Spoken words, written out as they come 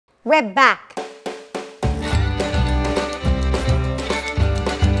We're back.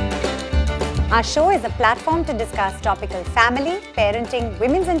 Our show is a platform to discuss topical family, parenting,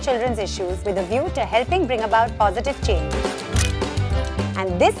 women's and children's issues with a view to helping bring about positive change.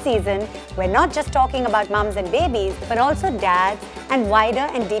 And this season, we're not just talking about mums and babies, but also dads and wider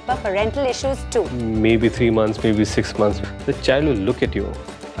and deeper parental issues too. Maybe 3 months, maybe 6 months, the child will look at you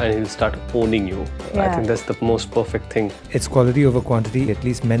and he'll start owning you. Yeah. I think that's the most perfect thing. It's quality over quantity. At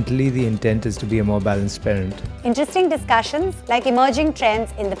least mentally, the intent is to be a more balanced parent. Interesting discussions like emerging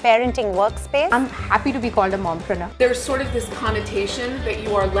trends in the parenting workspace. I'm happy to be called a mompreneur. There's sort of this connotation that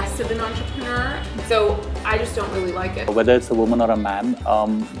you are less of an entrepreneur, so I just don't really like it. Whether it's a woman or a man,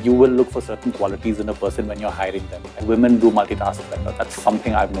 you will look for certain qualities in a person when you're hiring them. And women do multitask better. That's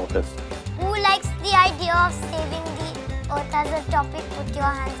something I've noticed. Who likes the idea of saving the earth as a topic? Put your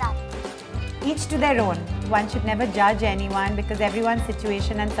hands up. Each to their own. One should never judge anyone because everyone's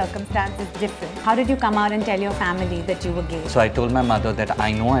situation and circumstance is different. How did you come out and tell your family that you were gay? So I told my mother that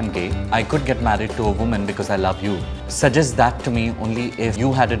I know I'm gay. I could get married to a woman because I love you. Suggest that to me only if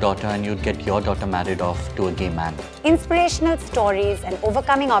you had a daughter and you'd get your daughter married off to a gay man. Inspirational stories and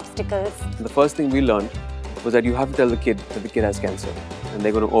overcoming obstacles. The first thing we learned was that you have to tell the kid that the kid has cancer and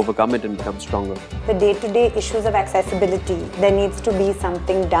they're going to overcome it and become stronger. The day-to-day issues of accessibility, there needs to be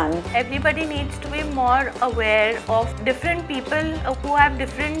something done. Everybody needs to be more aware of different people who have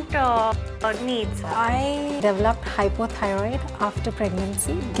different needs. I developed hypothyroid after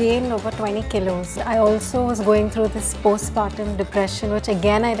pregnancy, gained over 20 kilos. I also was going through this postpartum depression, which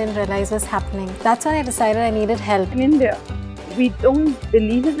again I didn't realize was happening. That's when I decided I needed help. In India, we don't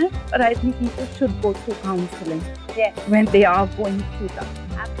believe in it, but I think people should go through counseling. Yes. When they are going through that.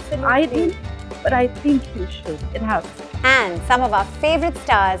 Absolutely. I didn't, but I think you should. It helps. And some of our favorite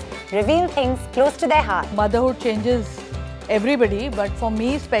stars reveal things close to their heart. Motherhood changes everybody, but for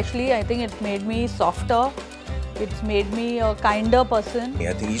me especially, I think it's made me softer. It's made me a kinder person.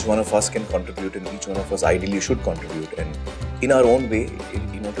 I think each one of us can contribute and each one of us ideally should contribute. And in our own way,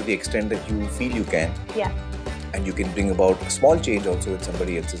 to the extent that you feel you can. Yeah. And you can bring about a small change also in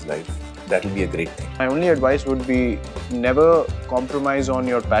somebody else's life. That will be a great thing. My only advice would be never compromise on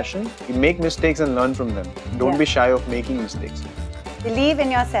your passion. You make mistakes and learn from them. Don't be shy of making mistakes. Believe in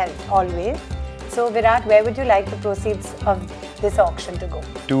yourself always. So Virat, where would you like the proceeds of this auction to go?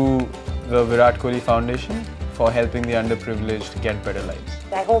 To the Virat Kohli Foundation for helping the underprivileged get better lives.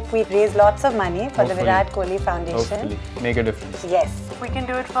 I hope we raise lots of money for the Virat Kohli Foundation. Hopefully. Make a difference. Yes. We can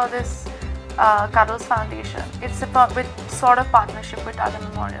do it for this Cuddles Foundation. It's with sort of partnership with other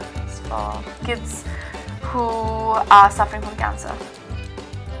memorials for kids who are suffering from cancer.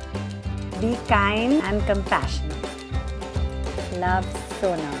 Be kind and compassionate. Love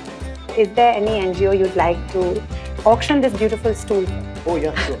Sona. Is there any NGO you'd like to auction this beautiful stool for? Oh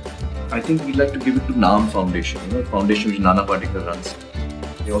yeah, sure. I think we'd like to give it to Naam Foundation, foundation which Nana Patekar runs.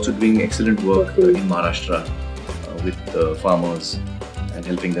 They're also doing excellent work in Maharashtra with farmers and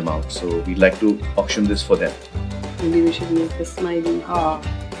helping them out. So we'd like to auction this for them. Maybe we should make a smiley.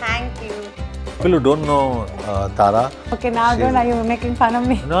 Thank you. People who don't know Tara. Okay, now girl, are you making fun of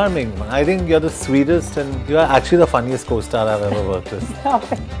me? No, I'm making fun. I think you're the sweetest and you are actually the funniest co-star I've ever worked with.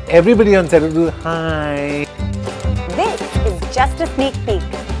 Stop it. Everybody on set will do hi. This is just a sneak peek.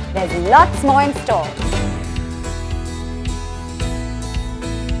 There's lots more in store.